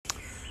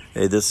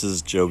Hey, this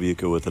is Joe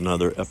Buca with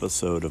another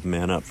episode of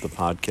Man Up, the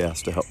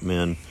podcast to help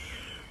men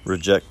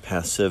reject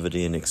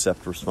passivity and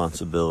accept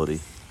responsibility.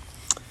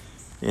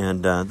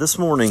 And this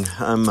morning,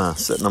 I'm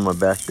sitting on my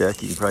back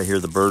deck. You can probably hear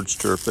the birds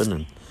chirping,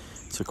 and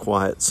it's a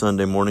quiet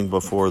Sunday morning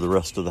before the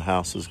rest of the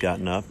house has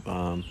gotten up.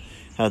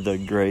 Had the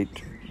great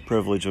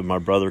privilege of my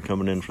brother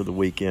coming in for the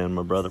weekend.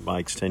 My brother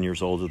Mike's 10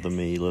 years older than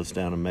me. He lives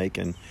down in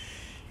Macon.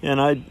 And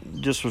I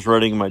just was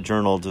writing in my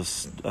journal,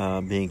 just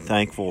being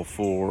thankful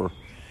for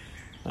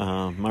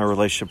my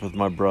relationship with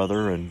my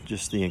brother and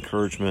just the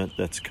encouragement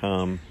that's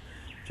come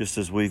just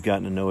as we've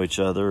gotten to know each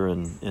other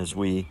and as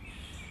we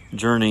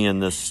journey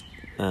in this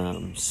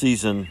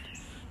season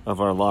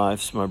of our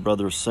lives. My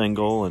brother's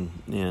single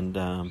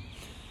and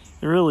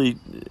really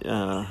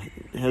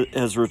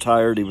has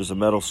retired. He was a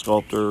metal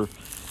sculptor.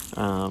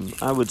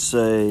 I would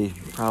say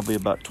probably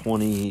about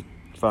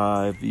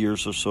 25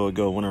 years or so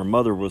ago when our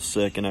mother was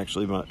sick, and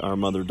actually our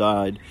mother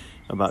died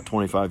about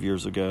 25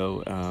 years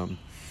ago.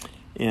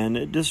 And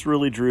it just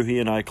really drew he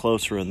and I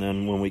closer. And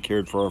then when we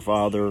cared for our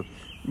father,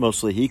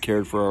 mostly he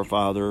cared for our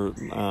father,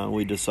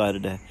 we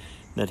decided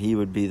that he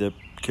would be the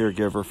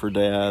caregiver for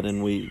Dad,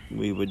 and we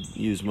would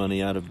use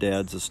money out of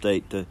Dad's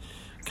estate to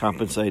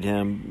compensate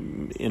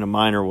him in a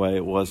minor way.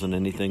 It wasn't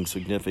anything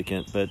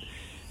significant, but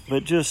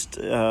just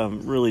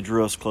really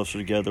drew us closer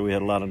together. We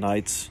had a lot of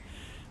nights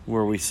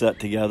where we sat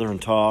together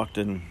and talked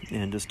and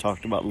just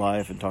talked about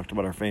life and talked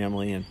about our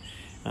family. And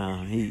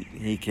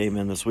he came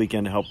in this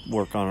weekend to help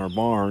work on our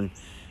barn,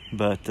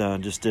 but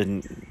just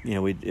didn't,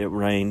 it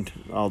rained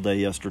all day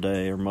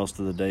yesterday, or most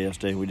of the day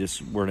yesterday. We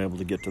just weren't able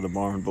to get to the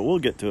barn, but we'll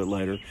get to it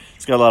later.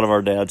 It's got a lot of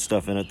our dad's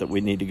stuff in it that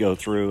we need to go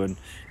through and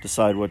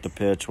decide what to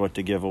pitch, what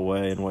to give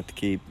away, and what to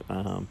keep.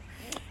 But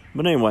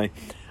anyway,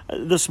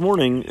 this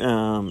morning,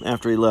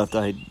 after he left,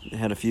 I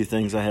had a few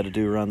things I had to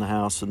do around the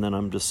house, and then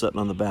I'm just sitting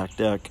on the back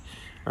deck,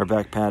 our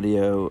back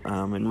patio,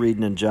 and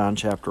reading in John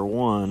chapter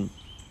 1.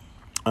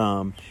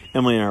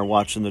 Emily and I are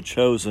watching The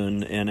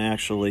Chosen, and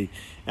actually,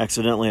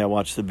 accidentally, I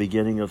watched the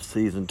beginning of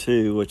season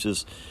 2, which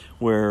is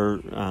where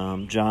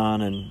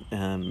John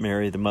and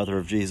Mary, the mother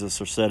of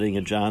Jesus, are sitting,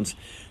 and John's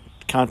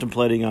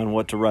contemplating on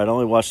what to write. I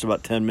only watched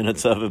about 10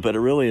 minutes of it, but it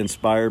really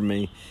inspired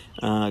me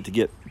to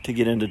get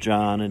into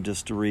John and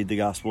just to read the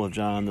Gospel of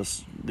John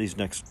these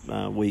next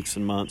weeks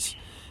and months.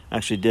 I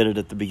actually did it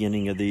at the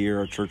beginning of the year.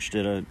 Our church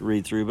did a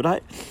read through,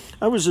 but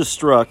I was just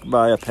struck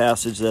by a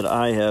passage that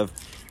I have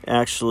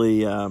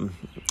actually,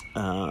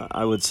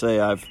 I would say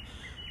I've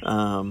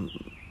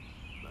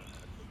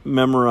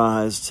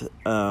memorized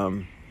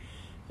and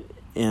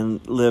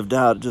lived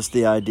out just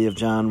the idea of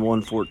John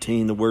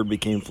 1:14. The Word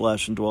became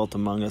flesh and dwelt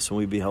among us, and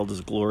we beheld His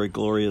glory.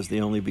 Glory as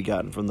the only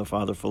begotten from the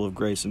Father, full of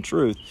grace and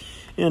truth.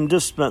 And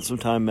just spent some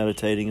time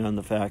meditating on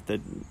the fact that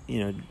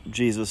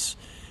Jesus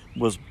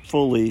was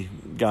fully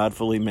God,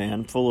 fully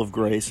man, full of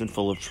grace and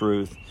full of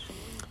truth.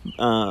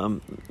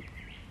 And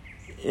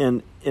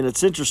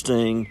it's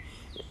interesting.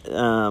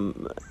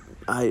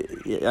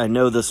 I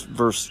know this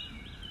verse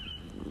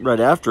right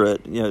after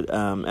it.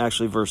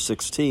 Actually, verse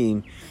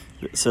 16,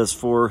 it says,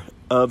 "For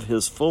of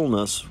His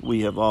fullness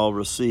we have all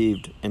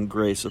received, and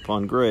grace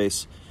upon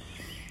grace."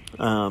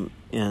 And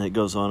it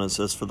goes on and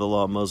says, "For the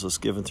law was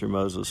given through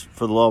Moses.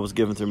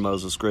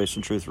 Grace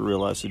and truth were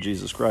realized through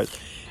Jesus Christ."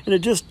 And it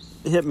just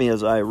hit me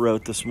as I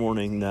wrote this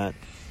morning that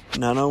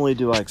not only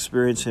do I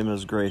experience Him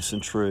as grace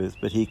and truth,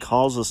 but He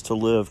calls us to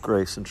live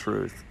grace and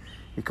truth.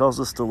 He calls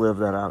us to live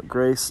that out.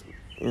 Grace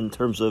in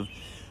terms of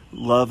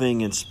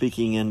loving and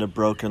speaking into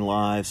broken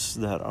lives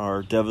that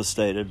are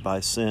devastated by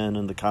sin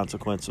and the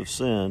consequence of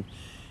sin,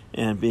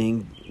 and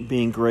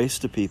being grace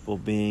to people,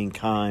 being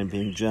kind,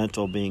 being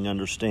gentle, being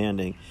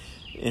understanding.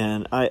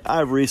 And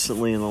I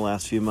recently, in the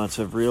last few months,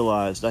 have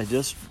realized I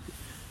just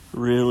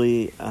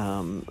really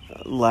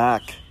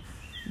lack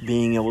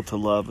being able to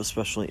love,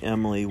 especially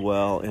Emily,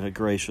 well in a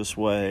gracious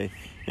way,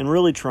 and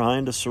really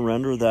trying to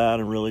surrender that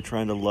and really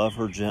trying to love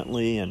her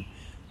gently and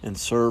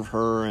serve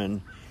her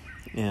and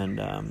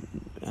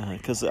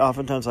because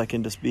oftentimes I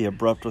can just be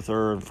abrupt with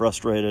her and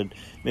frustrated.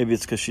 Maybe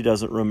it's because she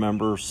doesn't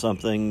remember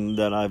something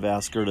that I've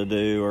asked her to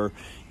do, or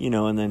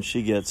and then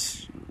she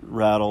gets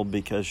rattled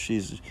because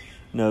she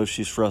knows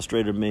she's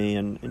frustrated me,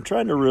 and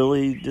trying to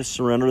really just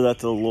surrender that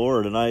to the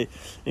Lord. And I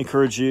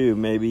encourage you,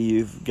 maybe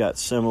you've got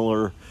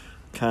similar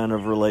kind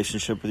of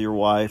relationship with your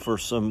wife or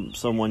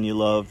someone you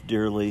love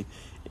dearly,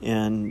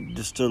 and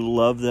just to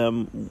love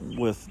them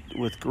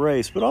with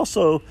grace, but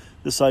also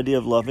this idea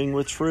of loving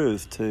with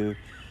truth, to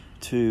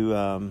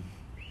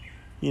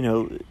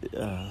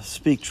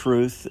speak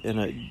truth in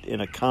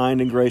a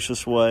kind and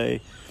gracious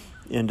way,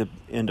 and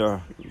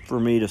for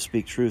me to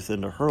speak truth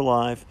into her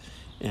life,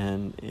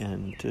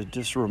 and to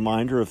just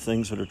remind her of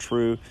things that are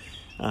true.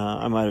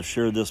 I might have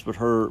shared this, but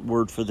her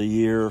word for the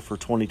year for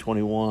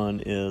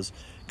 2021 is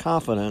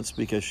confidence,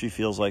 because she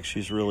feels like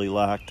she's really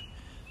lacked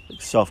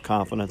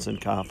self-confidence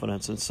and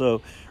confidence. And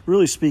so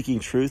really speaking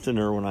truth in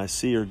her when I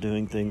see her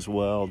doing things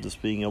well,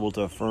 just being able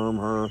to affirm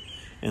her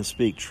and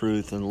speak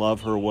truth and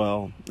love her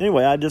well.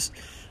 Anyway, I just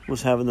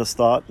was having this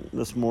thought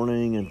this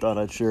morning and thought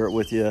I'd share it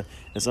with you.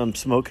 As I'm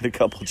smoking a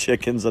couple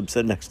chickens, I'm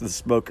sitting next to the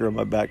smoker on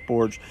my back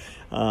porch,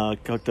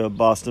 cooked a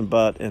Boston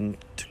butt and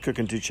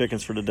cooking 2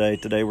 chickens for today.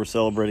 Today we're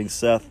celebrating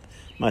Seth,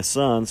 my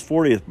son's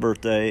 40th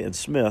birthday, and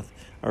Smith,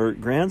 our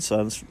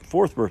grandson's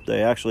 4th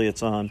birthday. Actually,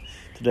 it's on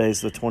today's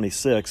the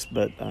 26th,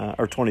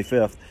 or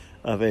 25th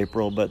of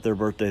April, but their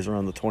birthdays are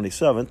on the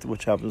 27th,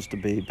 which happens to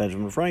be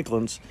Benjamin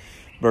Franklin's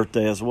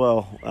birthday as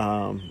well.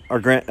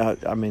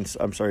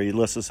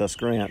 Ulysses S.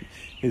 Grant,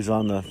 who's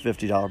on the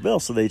 $50 bill,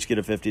 so they each get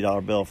a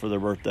 $50 bill for their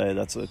birthday.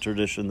 That's a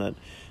tradition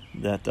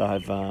that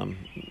I've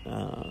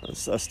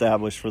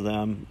established for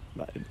them.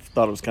 I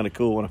thought it was kind of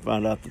cool when I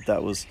found out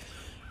that was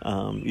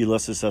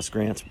Ulysses S.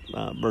 Grant's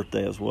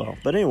birthday as well.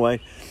 But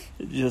anyway,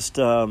 just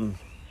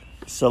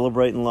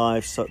celebrating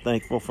life. So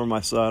thankful for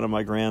my son and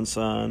my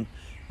grandson,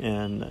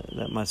 and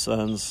that my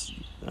son's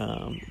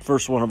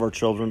first one of our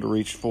children to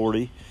reach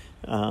 40.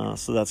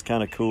 So that's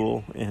kind of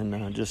cool,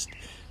 and just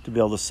to be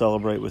able to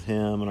celebrate with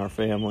him and our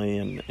family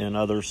and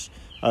others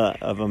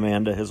of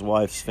Amanda, his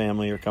wife's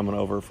family, are coming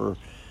over for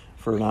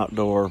an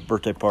outdoor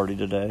birthday party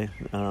today.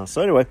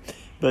 So anyway,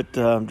 but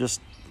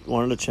just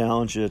wanted to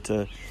challenge you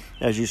to,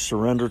 as you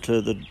surrender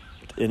to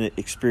and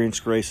experience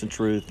grace and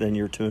truth, then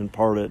you're to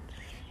impart it.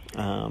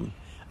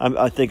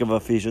 I think of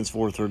Ephesians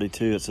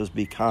 4:32. It says,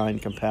 "Be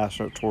kind,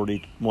 compassionate toward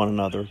one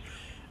another,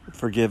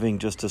 forgiving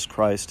just as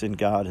Christ in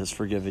God has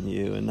forgiven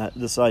you." And that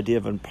this idea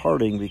of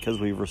imparting, because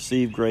we've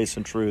received grace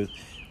and truth,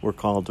 we're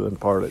called to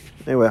impart it.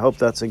 Anyway, I hope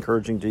that's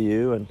encouraging to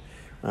you, and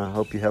I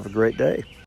hope you have a great day.